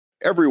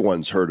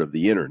Everyone's heard of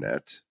the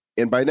internet.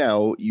 And by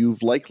now,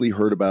 you've likely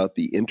heard about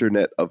the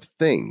Internet of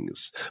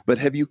Things. But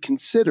have you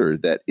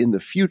considered that in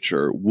the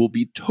future, we'll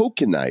be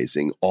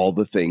tokenizing all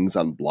the things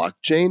on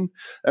blockchain?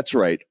 That's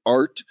right,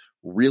 art,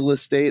 real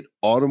estate,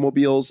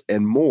 automobiles,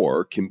 and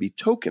more can be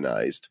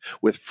tokenized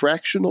with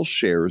fractional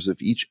shares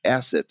of each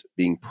asset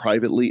being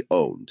privately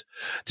owned.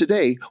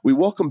 Today, we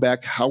welcome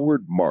back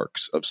Howard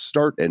Marks of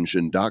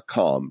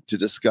StartEngine.com to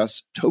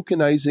discuss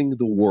tokenizing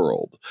the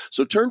world.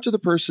 So turn to the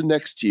person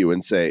next to you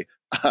and say,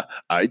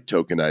 I'd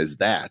tokenize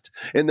that.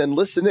 And then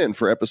listen in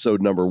for episode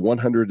number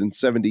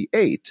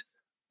 178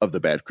 of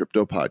the Bad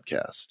Crypto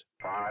Podcast.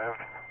 5,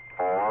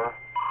 4,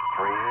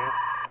 3,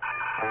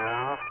 2,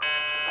 1,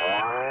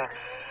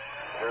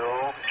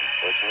 0,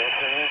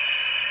 ignition.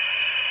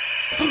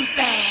 Who's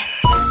bad?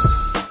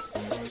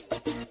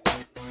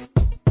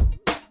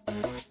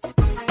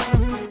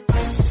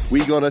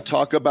 We're going to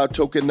talk about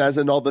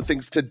tokenizing all the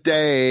things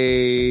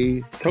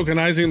today.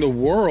 Tokenizing the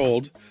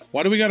world.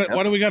 Why do we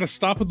gotta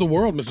stop at the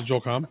world, Mr.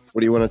 Joel-Com? What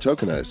do you want to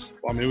tokenize?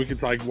 Well, I mean, we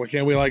could what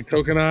can't we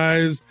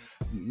tokenize?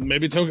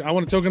 I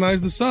want to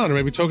tokenize the sun, or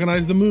maybe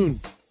tokenize the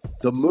moon.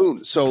 The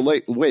moon. So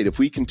wait, if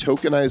we can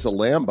tokenize a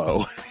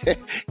Lambo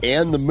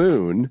and the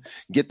moon,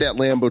 get that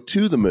Lambo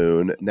to the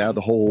moon,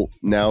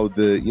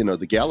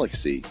 the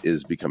galaxy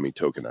is becoming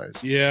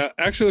tokenized. Yeah,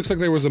 actually looks like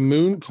there was a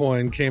moon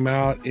coin came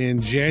out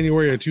in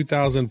January of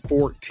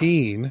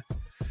 2014.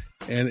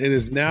 And it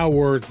is now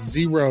worth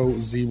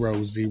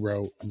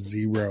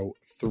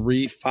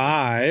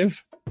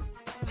 0.00035,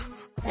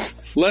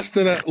 less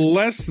than a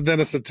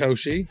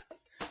Satoshi.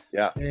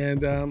 Yeah,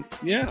 and I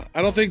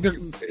don't think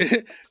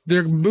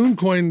their moon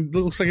coin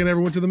looks like it never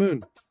went to the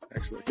moon.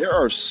 Actually, there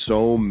are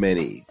so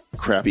many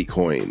crappy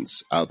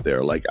coins out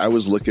there. Like I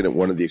was looking at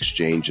one of the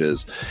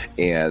exchanges,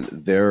 and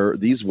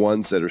these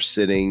ones that are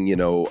sitting,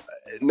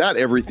 not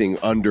everything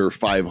under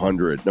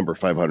 500, number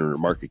 500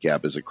 market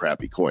cap is a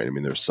crappy coin. I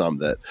mean, there's some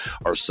that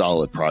are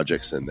solid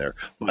projects in there,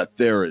 but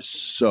there is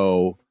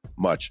so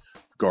much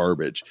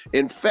garbage.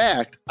 In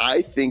fact,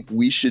 I think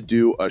we should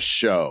do a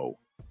show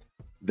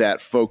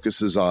that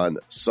focuses on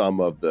some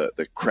of the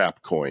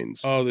crap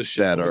coins. Oh, the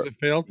shit that it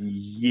failed?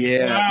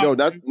 Yeah. Wow.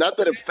 No, not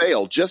that it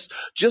failed. Just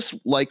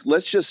like,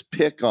 let's just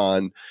pick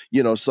on,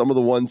 some of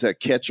the ones that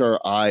catch our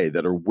eye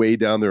that are way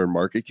down there in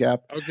market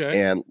cap. Okay.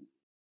 And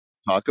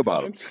talk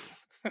about them.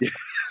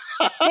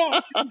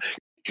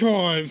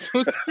 Coins.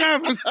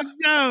 Knows.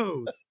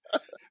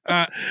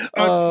 On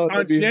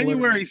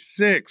January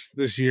 6th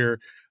this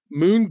year,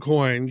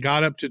 Mooncoin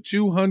got up to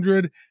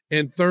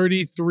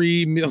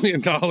 $233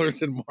 million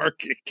in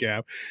market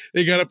cap.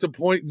 It got up to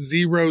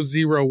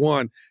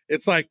 0.001.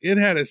 It's like it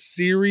had a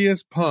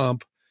serious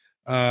pump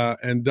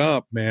and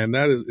dump, man.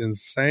 That is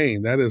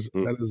insane. That is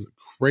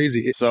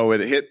crazy. So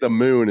it hit the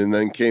moon and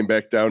then came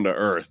back down to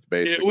Earth,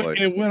 basically.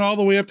 It went all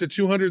the way up to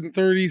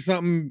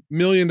 $230-something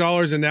million,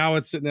 and now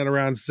it's sitting at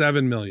around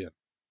 $7 million.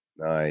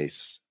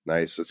 Nice.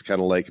 It's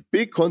kind of like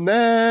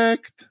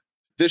BitConnect.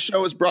 This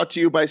show is brought to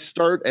you by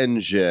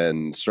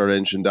StartEngine.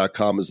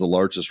 StartEngine.com is the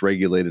largest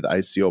regulated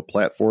ICO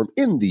platform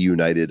in the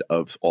United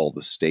of all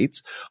the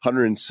states.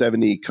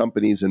 170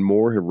 companies and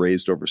more have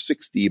raised over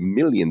 $60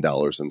 million in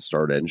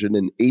StartEngine,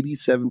 and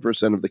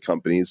 87% of the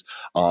companies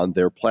on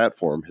their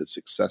platform have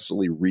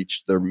successfully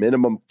reached their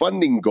minimum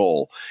funding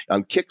goal.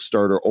 On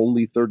Kickstarter,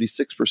 only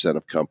 36%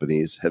 of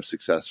companies have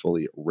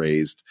successfully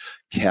raised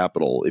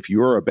capital. If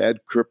you are a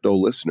Bad Crypto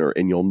listener,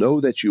 and you'll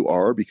know that you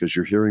are because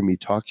you're hearing me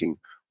talking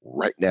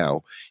right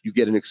now, you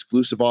get an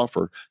exclusive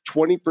offer,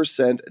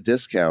 20%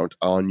 discount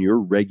on your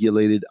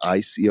regulated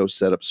ICO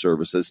setup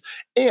services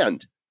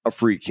and a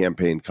free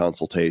campaign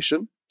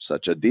consultation.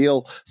 Such a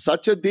deal,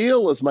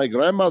 as my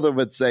grandmother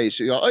would say.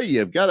 She go,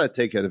 you've got to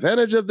take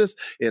advantage of this.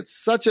 It's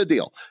such a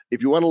deal.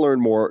 If you want to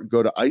learn more,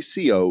 go to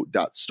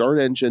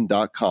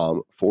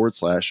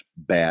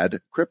ico.startengine.com/bad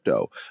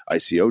crypto.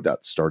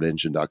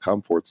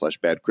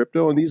 ico.startengine.com/bad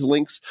crypto. And these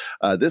links,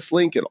 this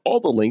link and all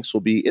the links will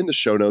be in the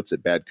show notes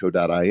at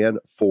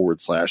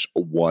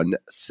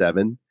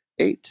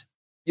badco.in/178.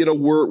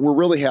 We're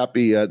really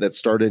happy that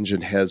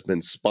StartEngine has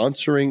been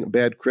sponsoring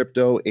Bad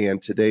Crypto,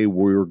 and today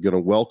we're going to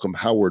welcome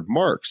Howard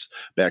Marks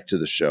back to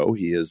the show.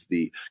 He is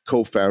the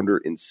co-founder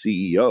and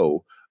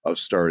CEO of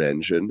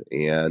StartEngine,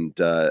 and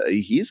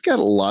he's got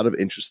a lot of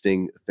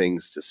interesting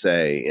things to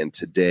say. And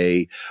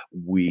today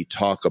we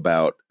talk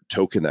about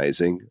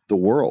tokenizing the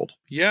world.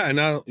 Yeah, and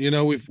now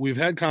we've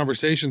had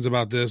conversations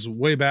about this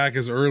way back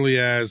as early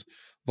as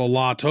the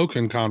LOT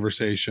token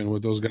conversation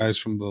with those guys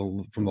from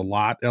the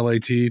LOT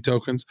LAT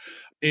tokens.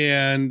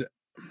 And,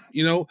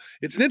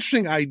 it's an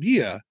interesting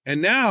idea.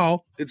 And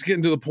now it's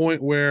getting to the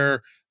point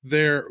where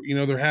they're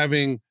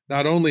having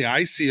not only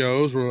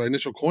ICOs or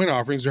initial coin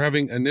offerings, they're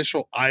having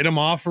initial item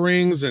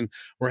offerings, and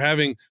we're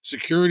having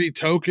security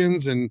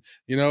tokens. And,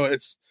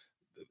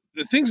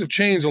 things have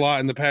changed a lot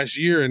in the past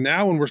year. And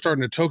now when we're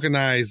starting to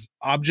tokenize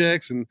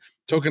objects and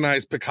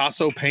tokenize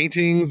Picasso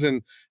paintings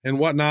and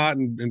whatnot,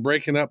 and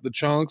breaking up the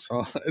chunks,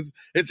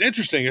 it's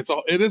interesting.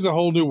 It is a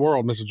whole new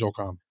world, Mr.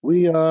 Joel-Com.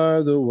 We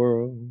are the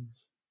world.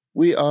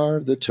 We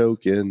are the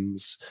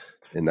tokens.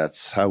 And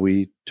that's how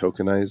we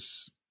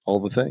tokenize all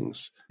the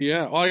things.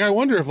 Yeah. Like, I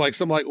wonder if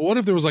what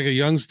if there was like a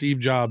young Steve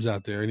Jobs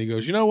out there and he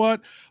goes, you know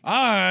what?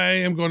 I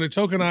am going to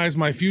tokenize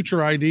my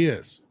future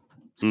ideas.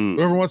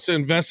 Whoever wants to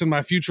invest in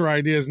my future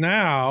ideas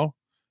now,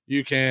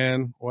 you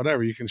can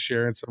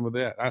share in some of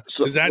that.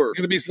 So is that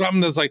going to be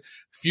something that's like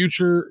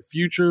future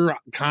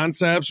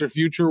concepts or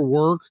future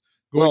work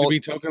going to be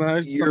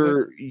tokenized?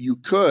 You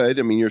could.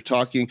 I mean, you're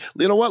talking,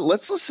 you know what?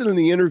 Let's listen to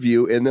the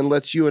interview and then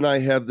let's you and I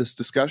have this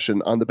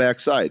discussion on the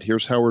backside.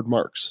 Here's Howard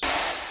Marks.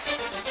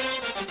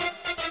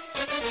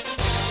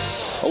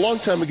 A long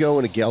time ago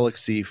in a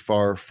galaxy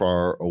far,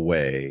 far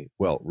away,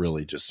 well,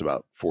 really just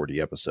about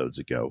 40 episodes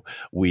ago,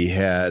 we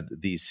had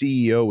the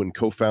CEO and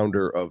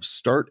co-founder of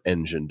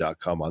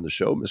StartEngine.com on the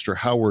show, Mr.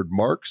 Howard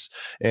Marks.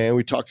 And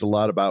we talked a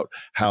lot about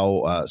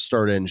how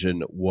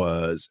StartEngine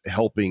was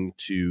helping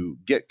to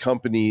get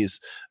companies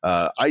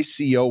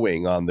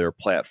ICOing on their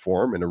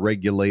platform in a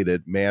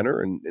regulated manner.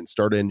 And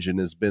StartEngine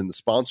has been the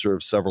sponsor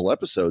of several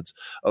episodes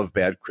of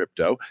Bad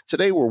Crypto.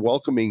 Today, we're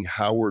welcoming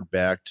Howard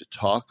back to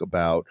talk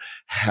about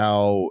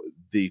how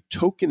the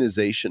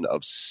tokenization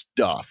of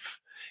stuff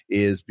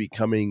is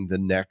becoming the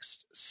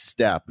next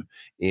step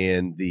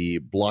in the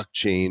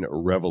blockchain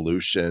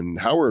revolution.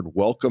 Howard,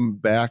 welcome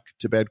back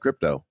to Bad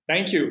Crypto.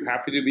 Thank you.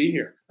 Happy to be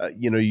here.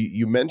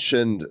 You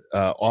mentioned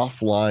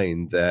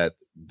offline that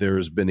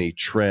there's been a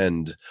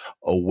trend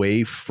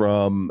away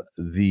from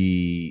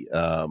the,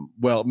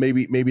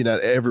 maybe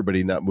not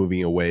everybody not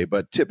moving away,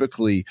 but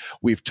typically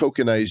we've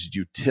tokenized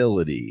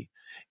utility.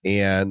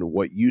 And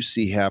what you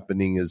see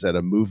happening is that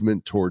a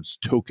movement towards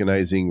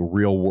tokenizing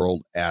real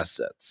world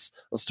assets.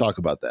 Let's talk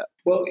about that.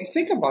 Well,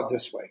 think about it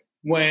this way.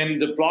 When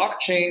the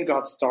blockchain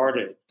got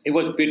started, it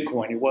was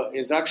Bitcoin.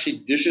 It's actually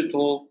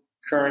digital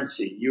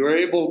currency. You were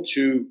able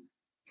to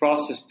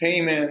process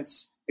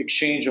payments,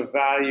 exchange of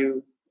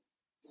value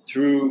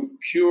through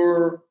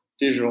pure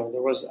digital.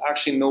 There was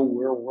actually no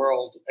real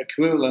world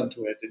equivalent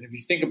to it. And if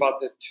you think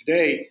about it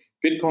today,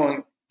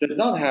 Bitcoin does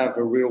not have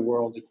a real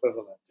world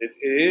equivalent. It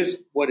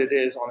is what it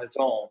is on its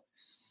own.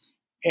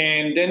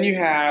 And then you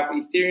have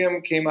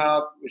Ethereum came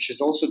out, which is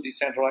also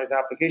decentralized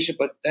application,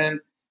 but then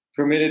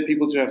permitted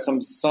people to have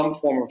some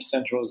form of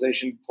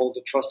centralization called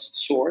the trusted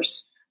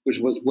source, which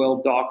was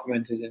well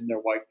documented in their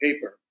white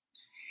paper.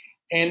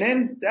 And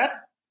then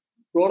that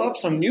brought up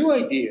some new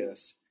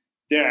ideas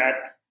that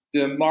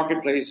the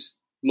marketplace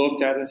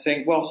looked at and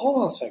saying, well,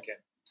 hold on a second.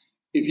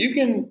 If you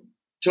can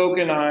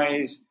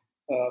tokenize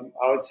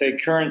I would say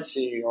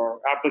currency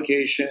or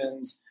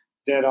applications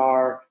that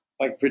are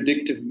like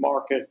predictive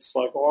markets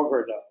like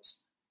Augur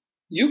does.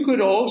 You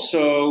could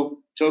also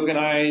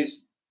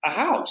tokenize a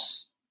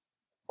house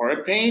or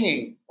a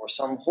painting or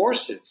some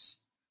horses,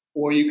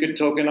 or you could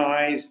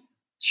tokenize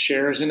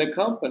shares in a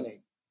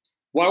company.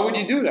 Why would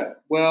you do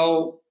that?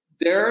 Well,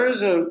 there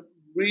is a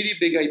really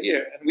big idea,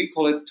 and we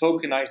call it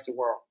tokenize the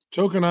world.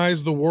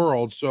 Tokenize the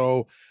world.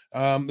 So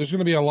there's going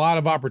to be a lot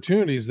of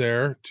opportunities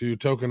there to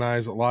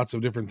tokenize lots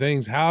of different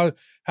things. How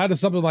does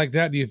something like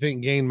that, do you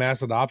think, gain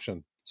mass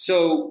adoption?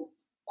 So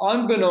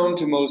unbeknown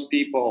to most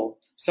people,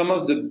 some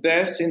of the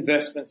best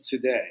investments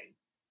today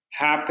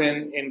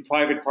happen in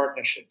private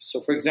partnerships.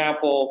 So for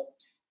example,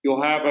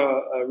 you'll have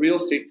a real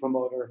estate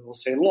promoter who will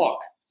say, look,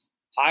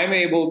 I'm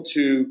able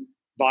to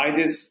buy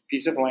this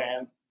piece of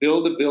land,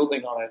 build a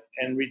building on it,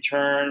 and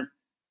return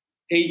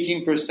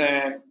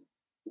 18%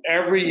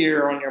 every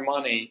year on your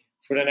money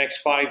for the next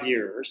 5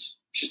 years,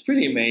 which is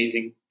pretty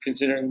amazing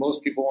considering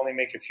most people only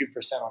make a few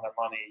percent on their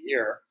money a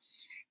year.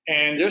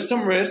 And there's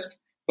some risk,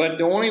 but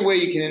the only way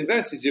you can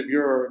invest is if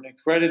you're an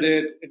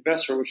accredited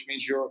investor, which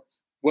means you're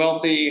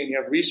wealthy and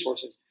you have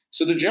resources.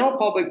 So the general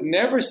public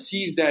never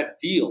sees that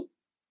deal,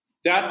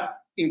 that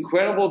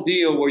incredible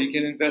deal where you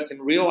can invest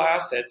in real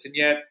assets, and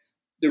yet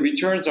the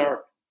returns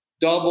are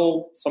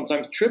double,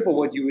 sometimes triple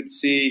what you would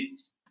see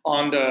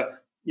on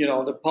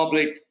the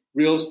public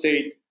real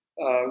estate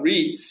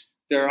REITs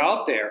that are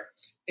out there.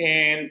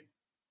 And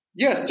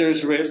yes,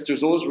 there's risk.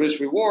 There's always risk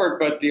reward,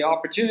 but the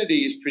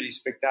opportunity is pretty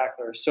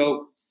spectacular.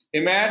 So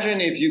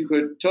imagine if you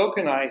could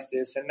tokenize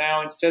this, and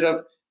now instead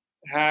of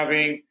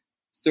having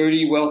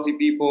 30 wealthy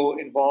people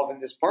involved in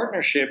this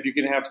partnership, you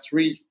can have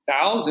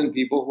 3,000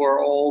 people who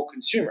are all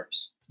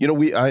consumers.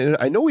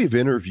 I know we've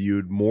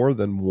interviewed more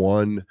than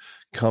one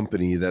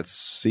company that's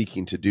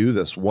seeking to do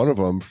this. One of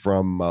them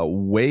from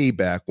way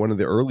back, one of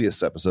the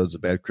earliest episodes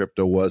of Bad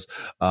Crypto was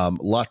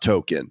LA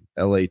Token.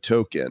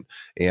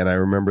 And I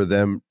remember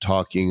them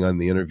talking on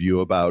the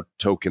interview about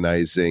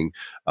tokenizing,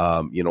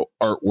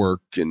 artwork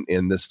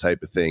and this type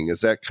of thing.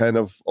 Is that kind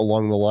of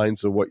along the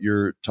lines of what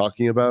you're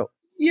talking about?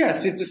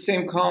 Yes, it's the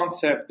same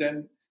concept.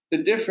 And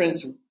the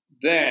difference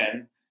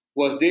then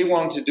was they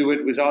wanted to do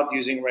it without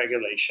using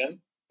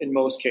regulation in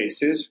most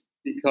cases,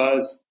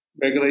 because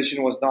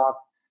regulation was not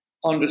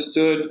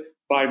understood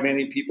by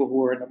many people who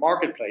were in the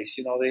marketplace.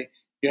 You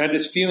had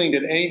this feeling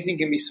that anything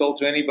can be sold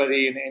to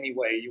anybody in any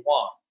way you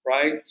want,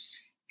 right?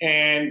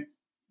 And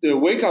the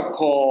wake-up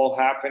call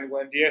happened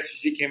when the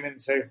SEC came in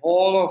and said,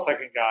 hold on a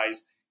second,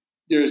 guys,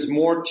 there's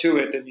more to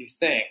it than you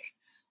think.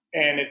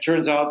 And it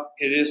turns out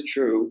it is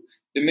true.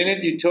 The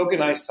minute you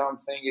tokenize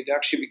something, it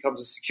actually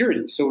becomes a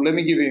security. So let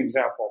me give you an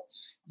example.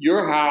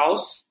 Your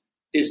house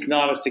is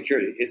not a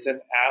security. It's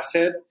an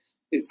asset.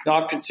 It's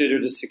not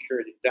considered a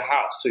security, the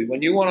house. So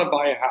when you want to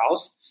buy a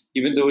house,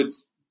 even though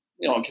it's,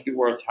 it could be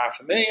worth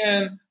 $500,000,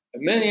 $1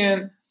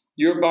 million,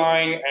 you're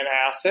buying an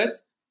asset.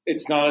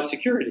 It's not a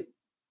security.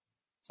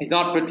 It's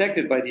not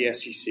protected by the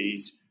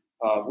SEC's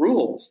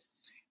rules.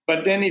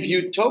 But then if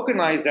you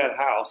tokenize that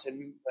house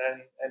and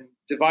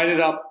divide it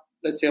up,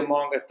 let's say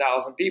among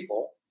 1,000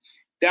 people,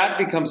 that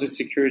becomes a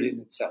security in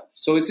itself.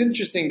 So it's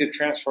interesting, the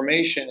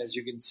transformation, as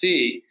you can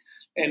see.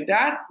 And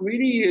that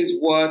really is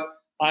what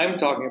I'm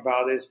talking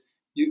about, is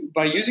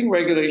by using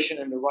regulation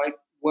in the right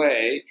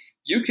way,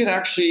 you can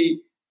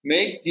actually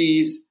make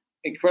these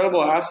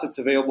incredible assets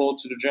available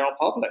to the general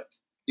public.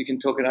 You can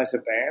tokenize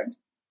a band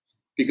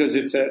because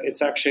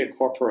it's actually a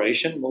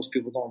corporation. Most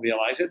people don't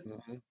realize it.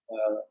 Mm-hmm.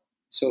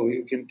 So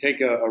you can take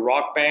a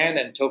rock band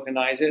and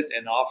tokenize it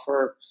and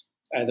offer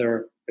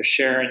either a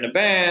share in the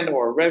band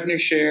or a revenue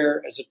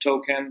share as a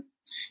token.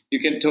 You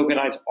can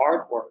tokenize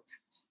artwork.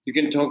 You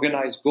can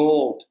tokenize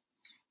gold.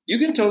 You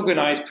can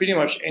tokenize pretty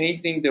much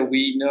anything that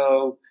we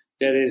know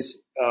that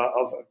is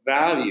of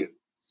value.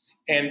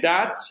 And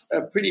that's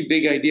a pretty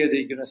big idea that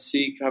you're going to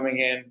see coming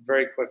in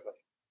very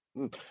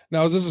quickly.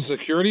 Now, is this a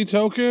security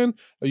token,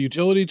 a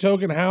utility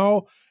token?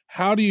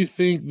 How do you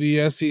think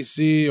the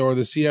SEC or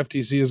the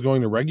CFTC is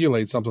going to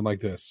regulate something like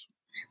this?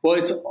 Well,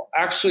 it's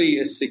actually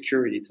a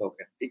security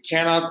token. It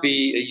cannot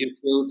be a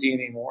utility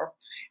anymore.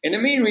 And the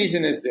main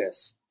reason is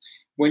this.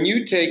 When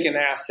you take an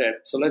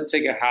asset, so let's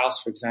take a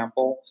house, for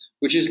example,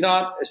 which is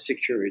not a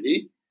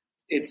security.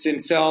 It's in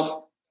itself,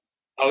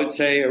 I would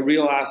say, a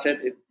real asset.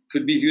 It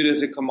could be viewed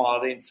as a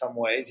commodity in some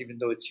ways, even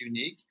though it's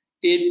unique.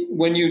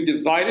 When you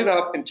divide it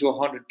up into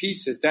 100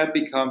 pieces, that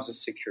becomes a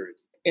security.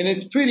 And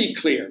it's pretty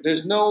clear.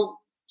 There's no,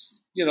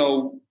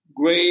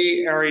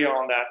 gray area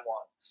on that one.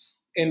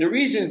 And the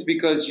reason is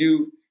because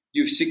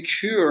you've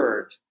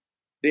secured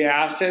the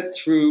asset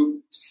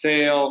through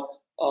sale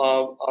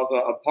of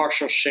a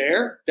partial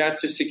share.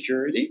 That's a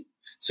security.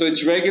 So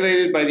it's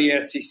regulated by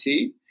the SEC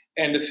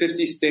and the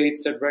 50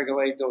 states that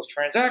regulate those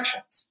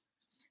transactions.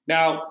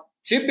 Now,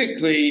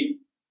 typically,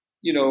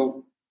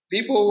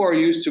 people who are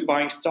used to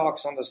buying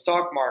stocks on the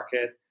stock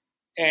market,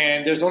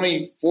 and there's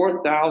only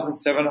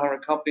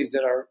 4,700 companies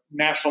that are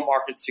national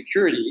market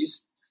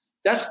securities.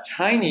 That's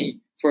tiny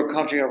for a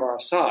country of our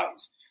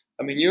size.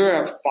 I mean, you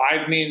have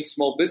 5 million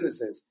small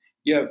businesses.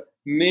 You have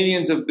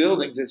millions of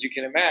buildings, as you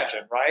can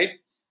imagine, right?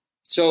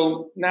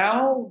 So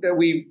now that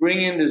we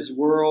bring in this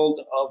world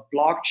of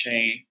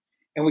blockchain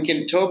and we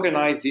can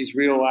tokenize these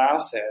real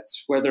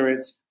assets, whether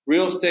it's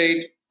real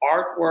estate,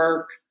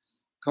 artwork,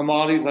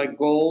 commodities like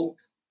gold,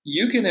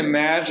 you can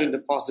imagine the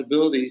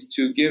possibilities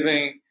to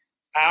giving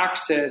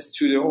access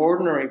to the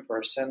ordinary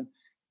person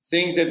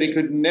things that they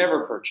could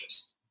never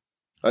purchase.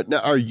 Now,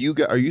 are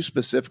you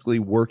specifically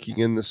working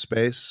in the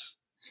space?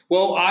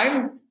 Well,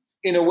 I'm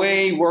in a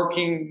way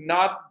working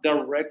not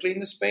directly in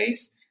the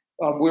space.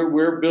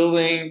 We're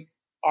building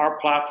our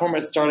platform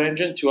at Start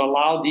Engine to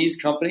allow these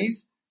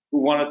companies who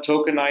want to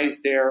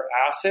tokenize their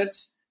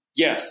assets.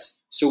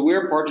 Yes, so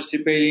we're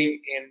participating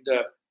in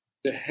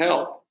the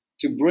help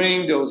to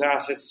bring those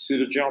assets to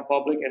the general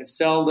public and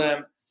sell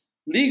them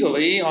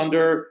legally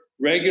under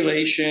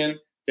regulation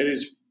that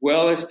is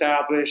well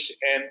established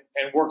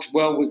and works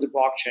well with the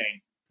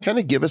blockchain. Kind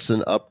of give us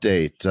an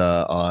update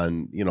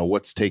on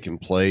what's taken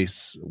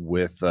place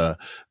with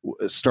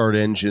Start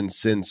Engine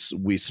since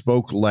we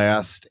spoke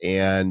last,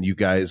 and you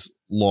guys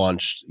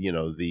launched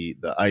the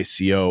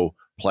ICO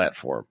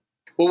platform.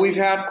 Well, we've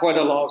had quite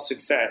a lot of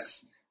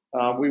success.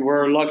 We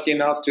were lucky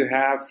enough to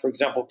have, for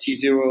example,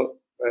 T0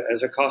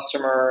 as a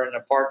customer and a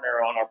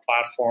partner on our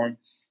platform,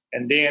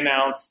 and they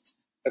announced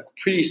a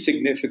pretty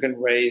significant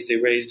raise. They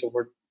raised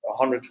over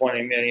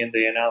 $120 million.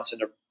 They announced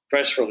in a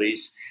press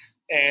release,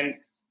 and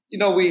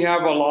we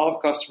have a lot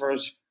of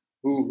customers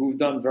who've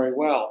done very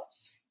well.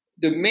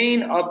 The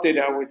main update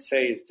I would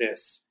say is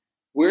this.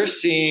 We're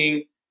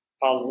seeing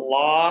a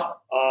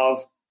lot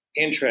of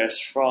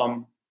interest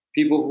from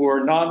people who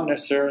are not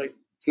necessarily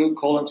could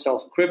call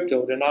themselves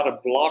crypto. They're not a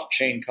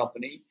blockchain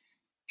company,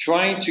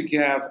 trying to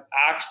have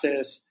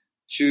access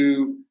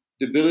to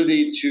the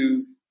ability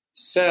to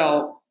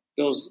sell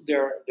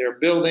their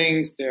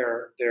buildings,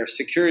 their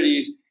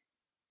securities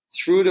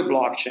through the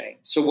blockchain.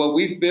 So what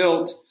we've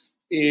built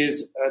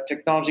is a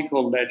technology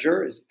called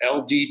Ledger, is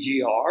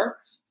LDGR.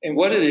 And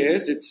what it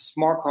is, it's a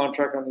smart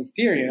contract on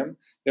Ethereum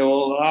that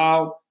will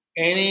allow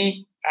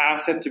any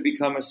asset to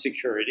become a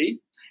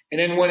security. And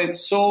then when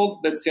it's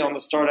sold, let's say on the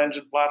Start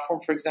Engine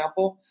platform, for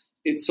example,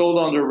 it's sold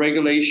under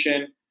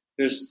regulation.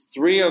 There's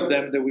 3 of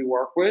them that we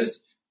work with.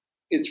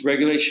 It's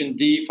Regulation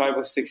D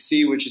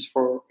 506C, which is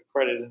for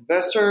accredited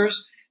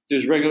investors.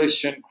 There's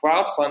Regulation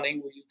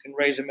Crowdfunding, where you can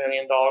raise $1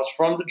 million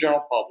from the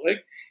general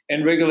public,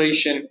 and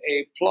Regulation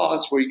A+,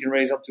 where you can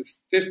raise up to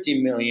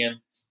 $50 million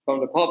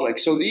from the public.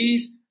 So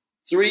these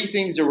 3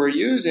 things that we're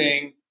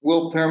using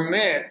will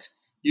permit,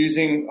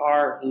 using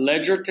our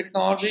Ledger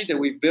technology that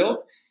we've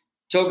built,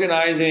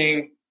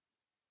 tokenizing,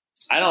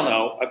 I don't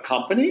know, a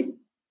company,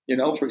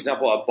 for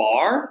example, a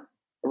bar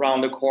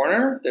around the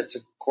corner that's a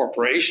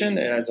corporation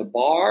that has a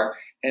bar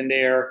and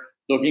they're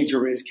looking to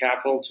raise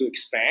capital to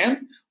expand.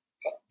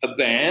 A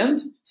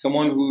band,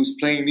 someone who's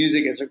playing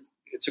music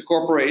it's a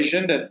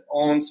corporation that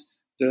owns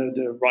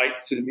the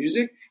rights to the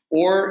music,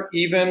 or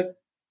even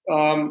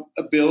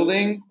a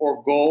building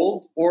or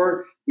gold,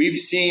 or we've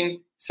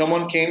seen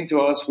someone came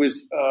to us with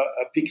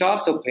a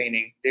Picasso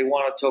painting they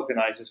want to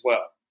tokenize as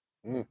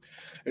well.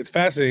 It's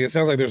fascinating. It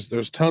sounds like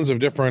there's tons of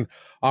different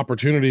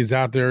opportunities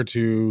out there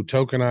to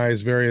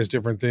tokenize various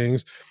different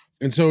things.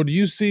 And so do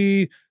you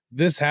see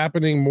this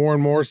happening more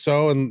and more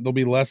so, and there'll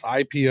be less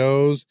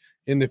IPOs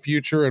in the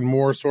future and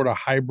more sort of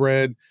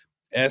hybrid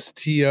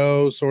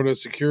STO sort of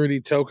security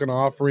token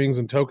offerings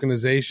and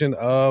tokenization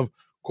of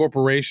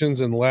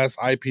corporations and less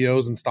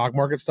IPOs and stock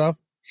market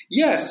stuff?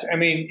 Yes. I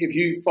mean, if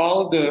you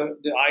follow the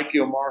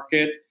IPO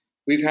market,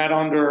 we've had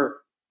under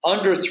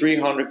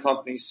 300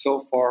 companies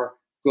so far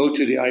go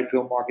to the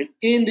IPO market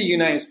in the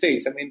United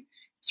States. I mean,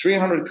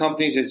 300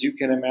 companies, as you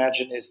can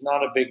imagine, is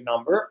not a big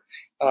number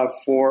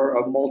for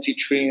a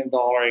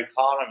multi-trillion-dollar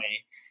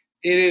economy.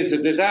 It is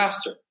a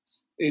disaster.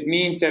 It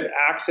means that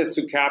access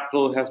to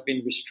capital has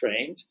been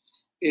restrained.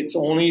 It's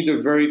only the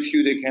very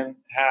few that can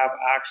have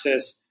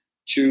access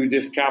to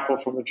this capital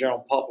from the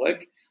general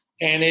public,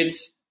 and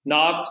it's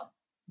not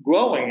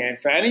growing. And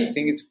if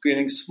anything, it's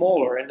getting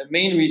smaller. And the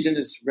main reason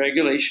is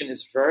regulation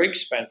is very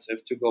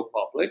expensive to go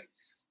public.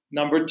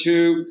 Number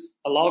two,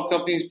 a lot of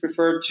companies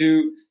prefer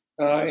to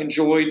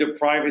enjoy the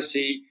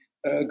privacy.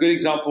 A good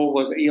example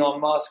was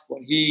Elon Musk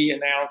when he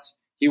announced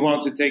he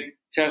wanted to take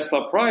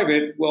Tesla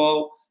private.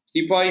 Well,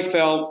 he probably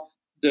felt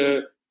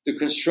the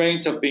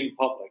constraints of being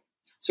public.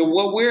 So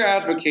what we're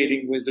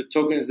advocating with the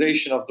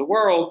tokenization of the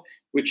world,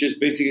 which is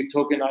basically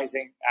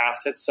tokenizing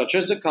assets such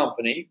as the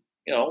company,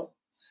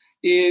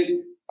 is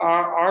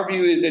our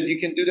view is that you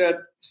can do that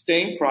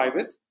staying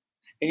private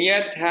and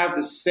yet have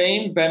the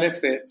same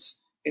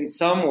benefits in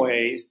some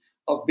ways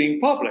of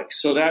being public.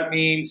 So that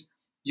means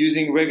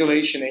using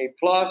Regulation A+,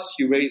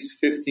 you raise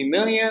 $50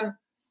 million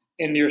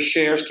and your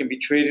shares can be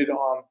traded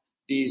on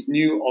these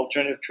new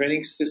alternative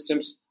trading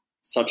systems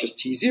such as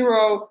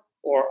T0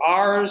 or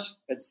ours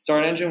at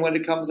Start Engine when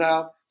it comes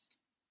out.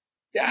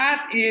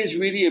 That is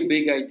really a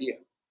big idea.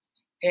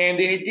 And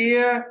the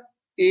idea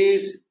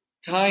is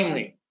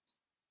timely.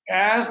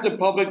 As the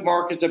public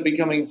markets are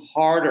becoming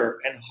harder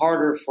and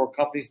harder for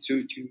companies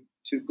to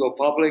go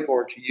public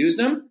or to use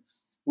them,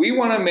 we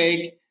want to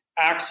make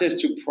access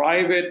to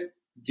private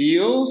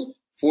deals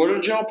for the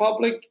general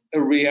public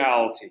a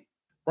reality.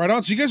 Right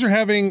on. So you guys are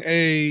having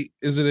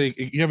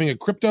you having a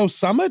crypto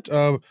summit,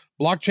 a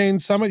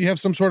blockchain summit? You have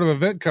some sort of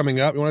event coming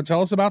up. You want to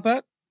tell us about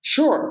that?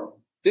 Sure.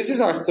 This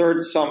is our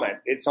third summit.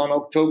 It's on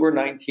October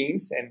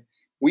 19th, and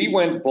we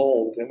went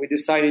bold and we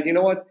decided,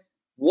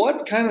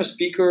 what kind of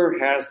speaker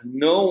has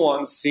no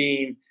one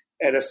seen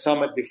at a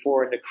summit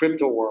before in the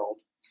crypto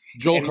world?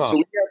 Joel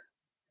Kahn.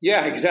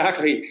 Yeah,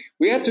 exactly.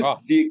 We had to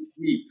dig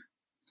deep,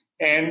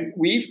 and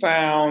we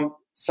found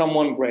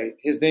someone great.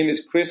 His name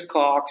is Chris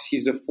Cox.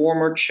 He's the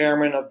former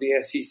chairman of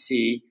the SEC.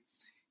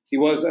 He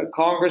was a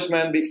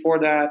congressman before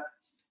that.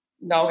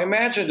 Now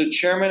imagine the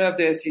chairman of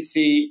the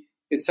SEC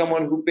is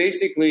someone who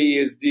basically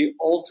is the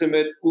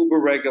ultimate Uber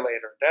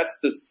regulator. That's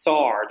the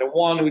czar, the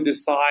one who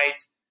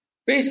decides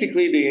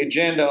basically the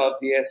agenda of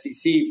the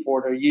SEC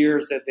for the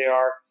years that they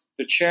are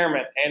the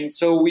chairman. And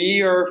so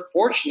we are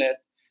fortunate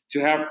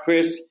to have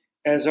Chris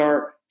as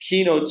our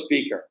keynote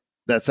speaker.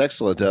 That's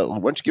excellent. Why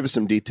don't you give us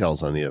some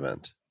details on the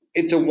event?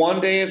 It's a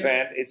one-day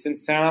event. It's in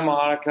Santa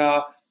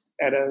Monica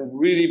at a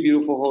really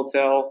beautiful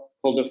hotel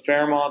called the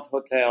Fairmont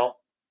Hotel.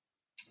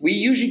 We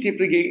usually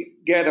typically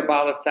get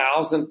about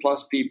 1,000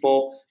 plus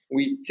people.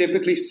 We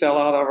typically sell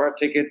out of our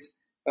tickets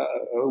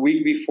a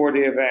week before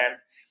the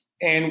event.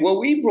 And what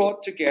we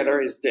brought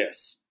together is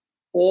this.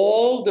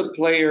 All the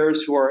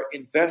players who are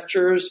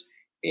investors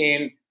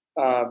in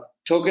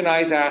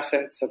tokenized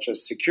assets such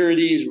as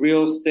securities,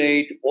 real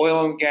estate,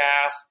 oil and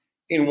gas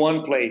in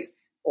one place.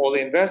 All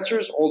the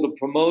investors, all the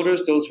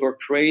promoters, those who are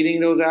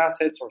creating those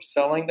assets or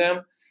selling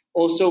them.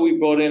 Also, we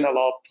brought in a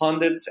lot of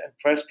pundits and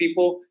press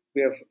people.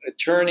 We have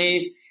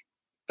attorneys.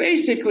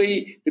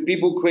 Basically, the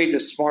people who create the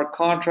smart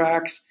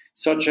contracts,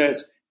 such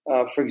as,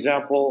 for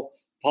example,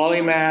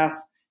 Polymath,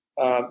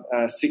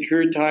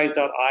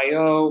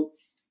 Securitize.io.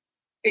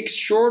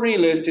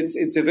 Extraordinary list.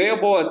 It's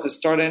available at the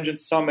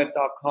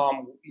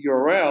StartEngineSummit.com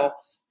URL,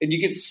 and you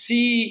can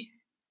see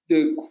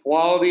the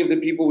quality of the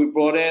people we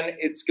brought in.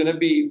 It's going to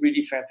be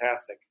really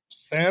fantastic.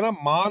 Santa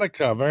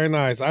Monica, very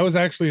nice. I was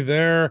actually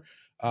there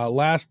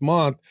last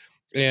month,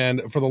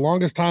 and for the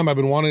longest time, I've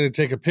been wanting to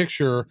take a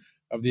picture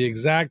of the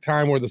exact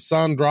time where the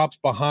sun drops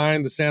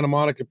behind the Santa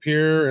Monica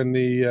Pier and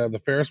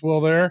the Ferris wheel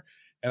there,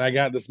 and I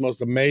got this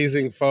most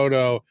amazing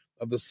photo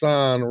of the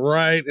sun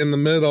right in the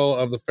middle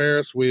of the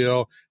Ferris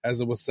wheel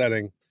as it was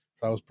setting.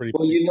 So I was pretty.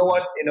 Well, you know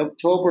what? In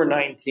October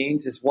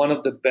 19th is one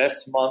of the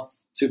best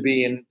months to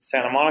be in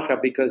Santa Monica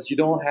because you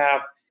don't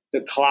have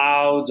the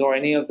clouds or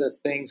any of the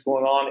things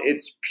going on.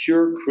 It's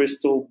pure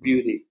crystal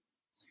beauty.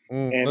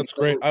 That's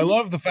great. I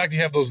love the fact you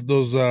have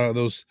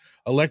those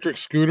electric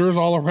scooters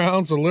all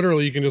around. So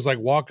literally, you can just like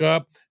walk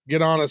up,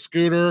 get on a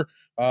scooter,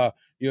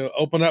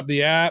 open up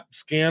the app,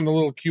 scan the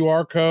little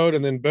QR code,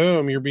 and then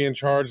boom, you're being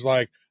charged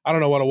like, I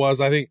don't know what it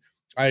was. I think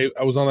I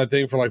was on that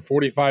thing for like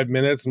 45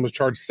 minutes and was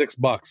charged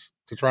 $6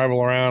 to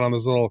travel around on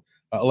this little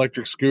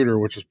electric scooter,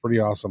 which is pretty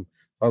awesome.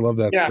 I love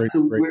that. Yeah, great,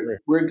 so great.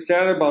 We're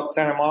excited about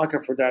Santa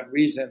Monica for that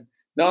reason.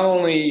 Not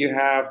only you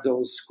have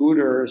those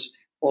scooters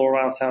all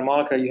around Santa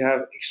Monica, you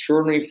have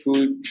extraordinary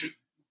food,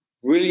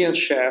 brilliant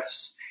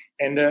chefs,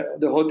 and the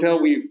hotel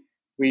we're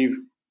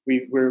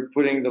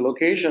putting the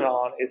location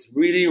on is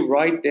really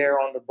right there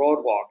on the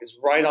boardwalk. It's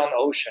right on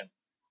Ocean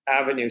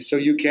Avenue, so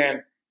you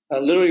can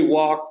literally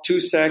walk 2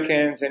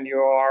 seconds and you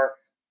are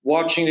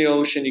watching the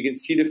ocean. You can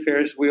see the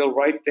Ferris wheel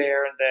right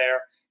there and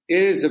there.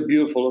 It is a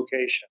beautiful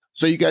location.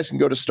 So you guys can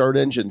go to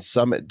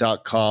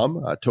startenginesummit.com,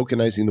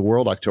 Tokenizing the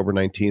World, October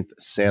 19th,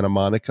 Santa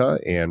Monica,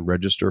 and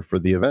register for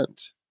the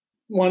event.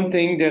 One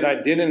thing that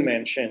I didn't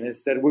mention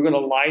is that we're going to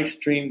live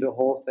stream the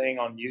whole thing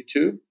on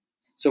YouTube.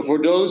 So for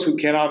those who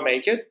cannot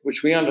make it,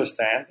 which we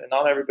understand, and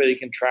not everybody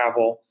can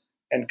travel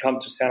and come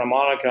to Santa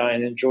Monica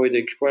and enjoy the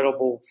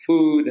incredible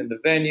food and the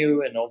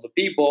venue and all the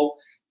people,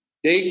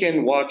 they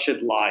can watch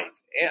it live.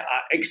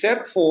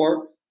 Except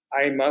for,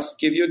 I must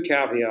give you a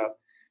caveat,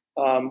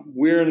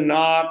 we're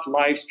not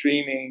live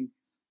streaming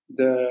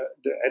the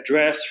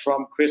address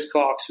from Chris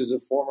Cox, who's the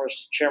former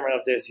chairman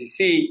of the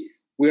SEC.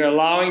 We're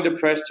allowing the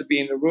press to be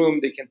in the room.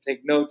 They can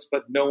take notes,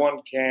 but no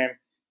one can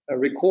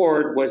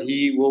record what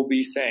he will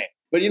be saying.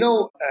 But,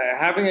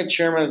 having a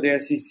chairman of the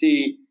SEC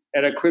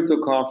at a crypto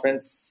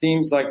conference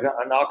seems like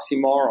an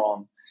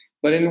oxymoron.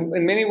 But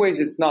in many ways,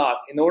 it's not.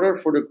 In order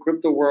for the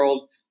crypto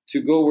world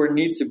to go where it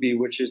needs to be,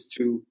 which is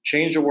to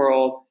change the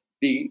world,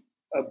 be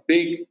a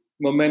big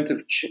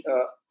momentum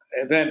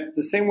event,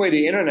 the same way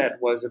the internet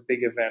was a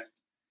big event,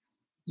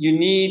 you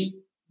need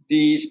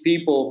these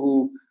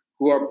people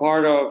who are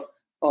part of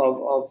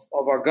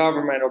our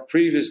government or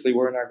previously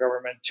were in our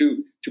government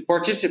to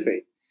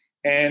participate.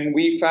 And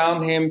we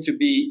found him to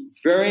be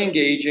very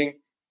engaging.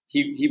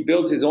 He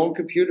builds his own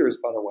computers,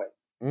 by the way.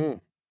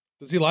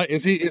 Does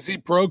he is he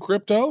pro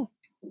crypto?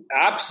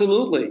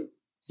 Absolutely.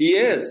 He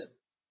is.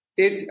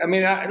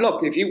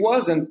 Look, if he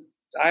wasn't,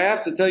 I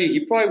have to tell you,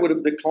 he probably would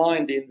have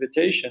declined the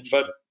invitation.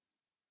 But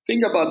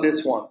think about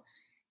this one.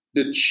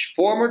 The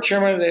former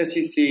chairman of the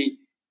SEC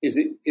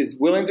is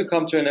willing to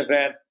come to an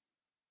event,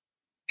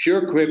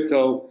 pure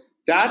crypto.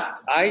 That,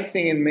 I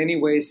think, in many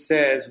ways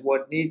says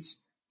what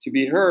needs to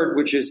be heard,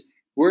 which is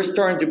we're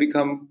starting to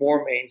become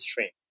more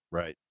mainstream.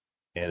 Right.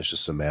 And it's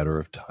just a matter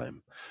of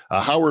time.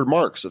 Howard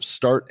Marks of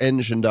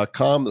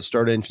StartEngine.com, the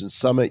Start Engine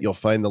Summit. You'll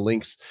find the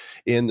links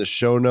in the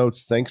show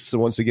notes. Thanks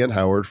once again,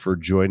 Howard, for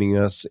joining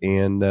us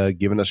and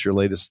giving us your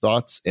latest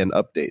thoughts and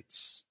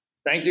updates.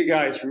 Thank you,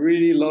 guys.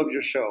 Really love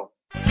your show.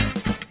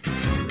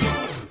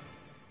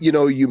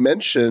 You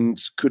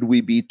mentioned, could we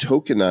be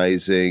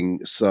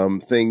tokenizing some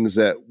things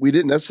that we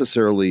didn't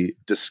necessarily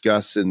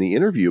discuss in the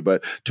interview,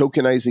 but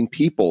tokenizing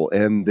people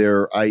and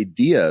their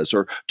ideas,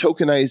 or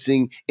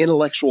tokenizing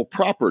intellectual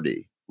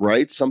property,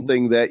 right?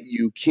 Something that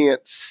you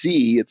can't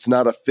see. It's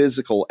not a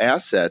physical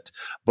asset,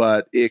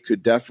 but it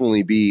could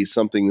definitely be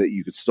something that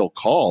you could still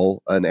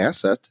call an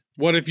asset.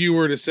 What if you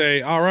were to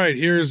say, all right,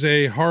 here's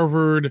a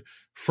Harvard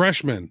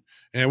freshman,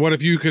 and what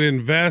if you could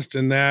invest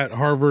in that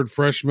Harvard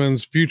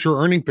freshman's future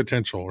earning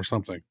potential or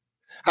something?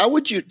 How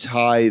would you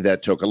tie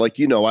that token? Like,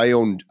 I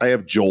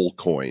have Joel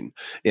Coin,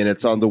 and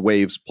it's on the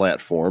Waves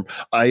platform.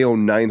 I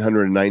own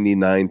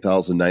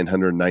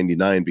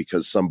 999,999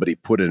 because somebody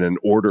put in an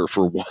order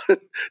for one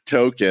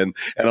token,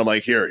 and I'm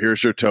like,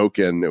 here's your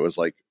token. It was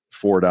like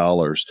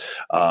 $4,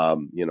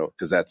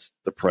 because that's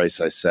the price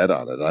I set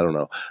on it. I don't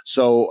know.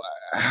 So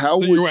how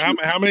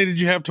many did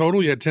you have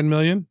total? You had 10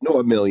 million? No,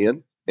 1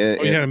 million.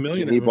 And, you had 1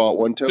 million. And he bought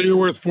one token. So you're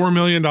worth $4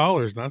 million.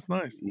 That's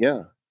nice.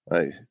 Yeah.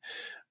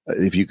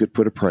 If you could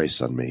put a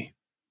price on me.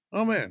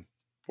 Oh, man.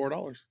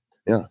 $4.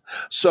 Yeah.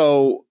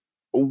 So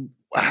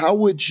how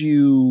would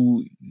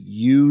you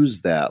use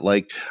that?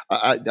 Like,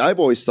 I've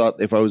always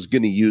thought if I was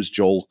going to use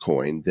Joel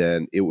Coin,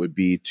 then it would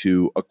be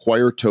to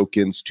acquire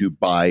tokens to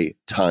buy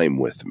time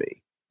with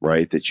me,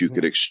 right? That you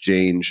could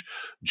exchange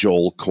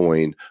Joel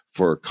Coin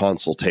for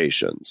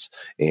consultations.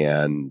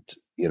 And,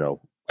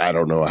 I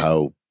don't know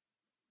how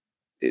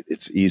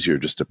it's easier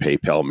just to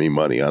PayPal me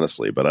money,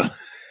 honestly, but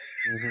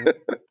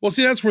Well,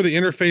 see, that's where the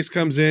interface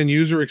comes in,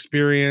 user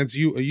experience,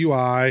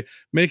 UI,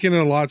 making it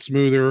a lot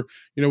smoother.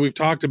 We've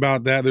talked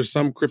about that. There's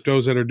some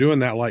cryptos that are doing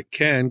that, like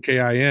KIN,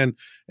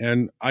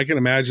 and I can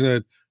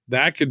imagine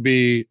that could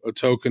be a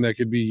token that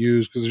could be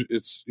used because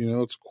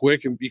it's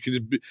quick, and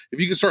if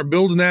you can start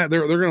building that,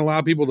 they're going to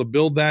allow people to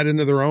build that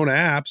into their own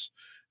apps,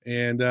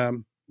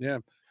 and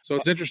So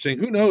it's interesting.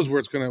 Who knows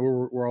where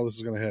where all this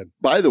is gonna head?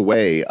 By the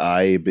way,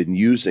 I've been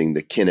using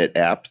the Kinnit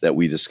app that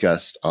we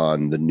discussed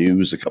on the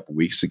news a couple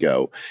weeks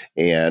ago,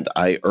 and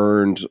I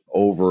earned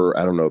over,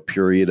 I don't know, a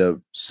period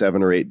of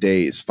 7 or 8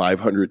 days,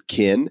 500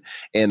 kin,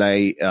 and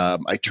I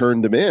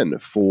turned them in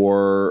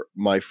for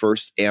my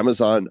first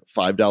Amazon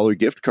 $5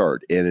 gift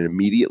card, and it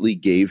immediately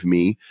gave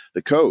me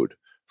the code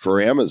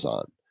for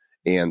Amazon.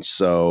 And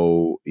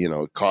so,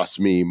 it costs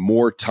me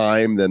more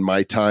time than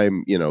my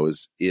time,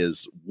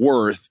 is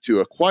worth to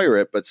acquire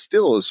it, but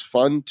still is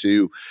fun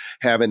to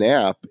have an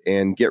app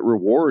and get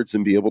rewards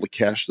and be able to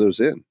cash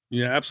those in.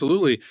 Yeah,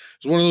 absolutely.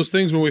 It's one of those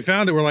things when we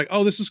found it, we're like,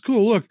 oh, this is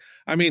cool. Look,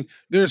 I mean,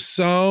 there's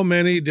so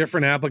many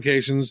different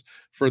applications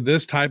for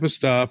this type of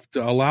stuff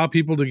to allow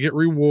people to get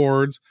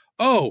rewards.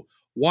 Oh,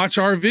 watch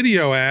our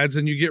video ads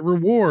and you get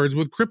rewards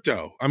with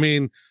crypto. I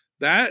mean,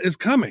 that is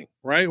coming,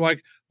 right?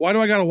 Like, why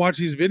do I got to watch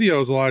these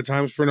videos a lot of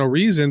times for no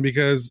reason?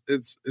 Because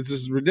it's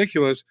just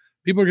ridiculous.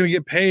 People are going to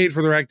get paid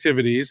for their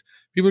activities.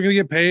 People are going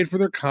to get paid for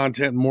their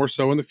content more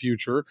so in the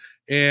future.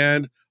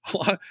 And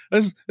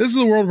this is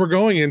the world we're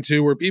going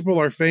into, where people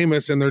are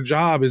famous and their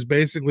job is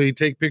basically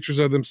take pictures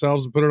of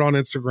themselves and put it on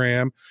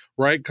Instagram,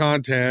 write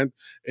content,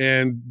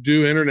 and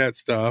do internet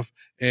stuff.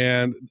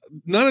 And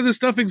none of this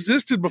stuff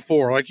existed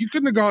before. Like, you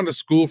couldn't have gone to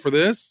school for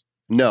this.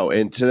 No,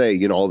 and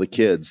today, all the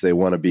kids, they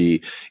want to be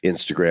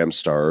Instagram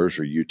stars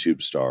or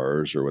YouTube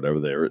stars or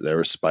whatever.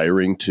 They're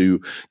aspiring to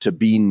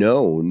be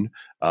known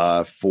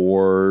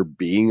for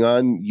being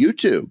on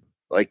YouTube.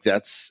 Like,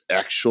 that's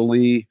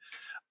actually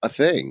a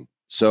thing.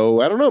 So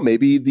I don't know.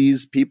 Maybe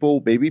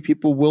people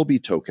will be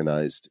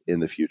tokenized in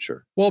the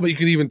future. Well, but you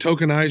can even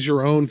tokenize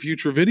your own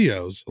future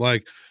videos.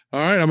 Like, all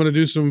right, I'm going to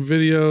do some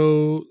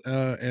video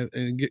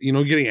and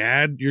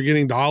you're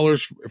getting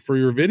dollars for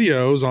your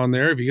videos on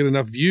there if you get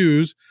enough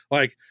views.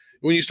 Like,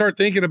 when you start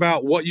thinking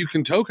about what you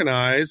can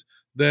tokenize,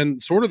 then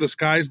sort of the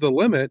sky's the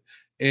limit,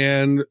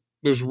 and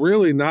there's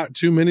really not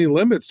too many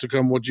limits to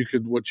come what you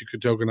could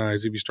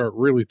tokenize if you start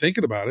really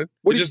thinking about it.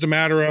 It's just a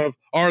matter of,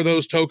 are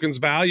those tokens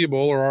valuable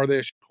or are they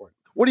a shitcoin?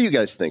 What do you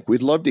guys think?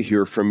 We'd love to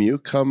hear from you.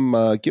 Come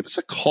give us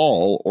a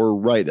call or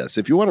write us.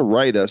 If you want to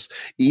write us,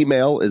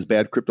 email is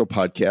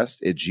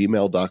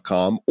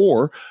badcryptopodcast@gmail.com,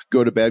 or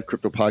go to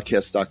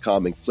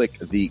badcryptopodcast.com and click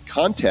the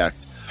contact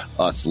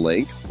us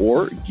link,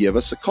 or give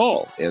us a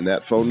call. And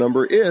that phone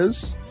number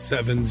is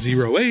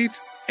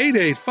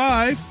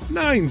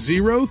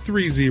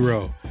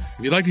 708-885-9030.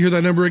 If you'd like to hear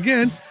that number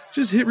again,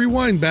 just hit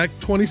rewind back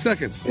 20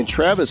 seconds. And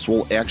Travis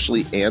will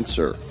actually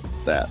answer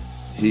that.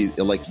 You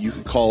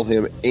could call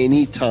him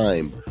any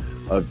time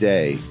of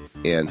day,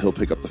 and he'll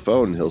pick up the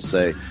phone and he'll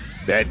say,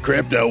 "Bad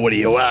Crypto, what do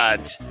you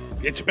want?"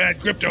 It's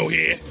Bad Crypto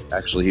here.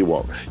 Actually, he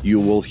won't.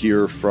 You will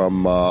hear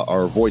from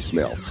our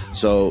voicemail.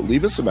 So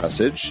leave us a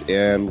message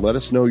and let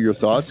us know your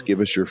thoughts. Give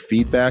us your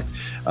feedback.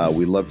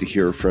 We'd love to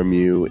hear from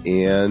you,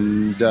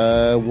 and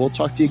we'll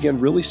talk to you again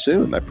really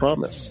soon. I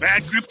promise.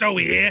 Bad Crypto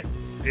here.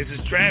 This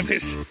is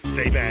Travis.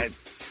 Stay bad.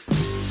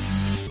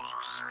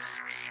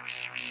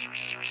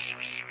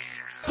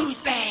 Who's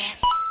bad?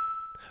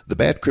 The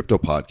Bad Crypto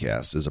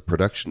Podcast is a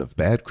production of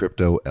Bad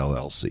Crypto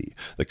LLC.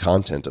 The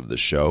content of the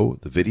show,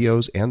 the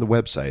videos, and the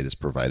website is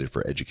provided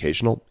for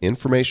educational,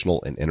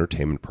 informational, and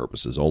entertainment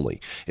purposes only.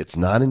 It's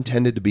not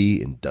intended to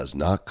be and does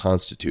not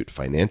constitute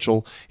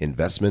financial,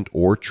 investment,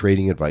 or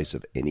trading advice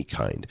of any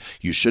kind.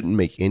 You shouldn't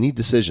make any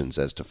decisions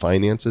as to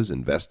finances,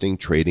 investing,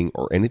 trading,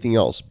 or anything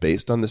else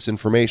based on this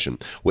information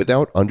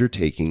without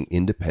undertaking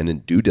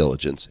independent due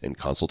diligence and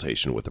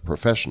consultation with a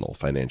professional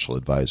financial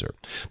advisor.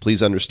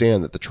 Please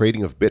understand that the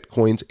trading of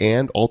Bitcoins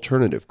and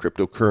alternative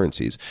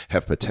cryptocurrencies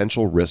have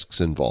potential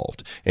risks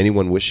involved.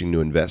 Anyone wishing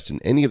to invest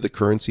in any of the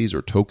currencies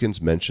or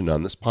tokens mentioned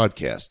on this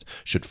podcast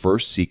should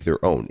first seek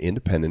their own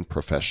independent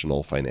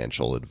professional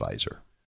financial advisor.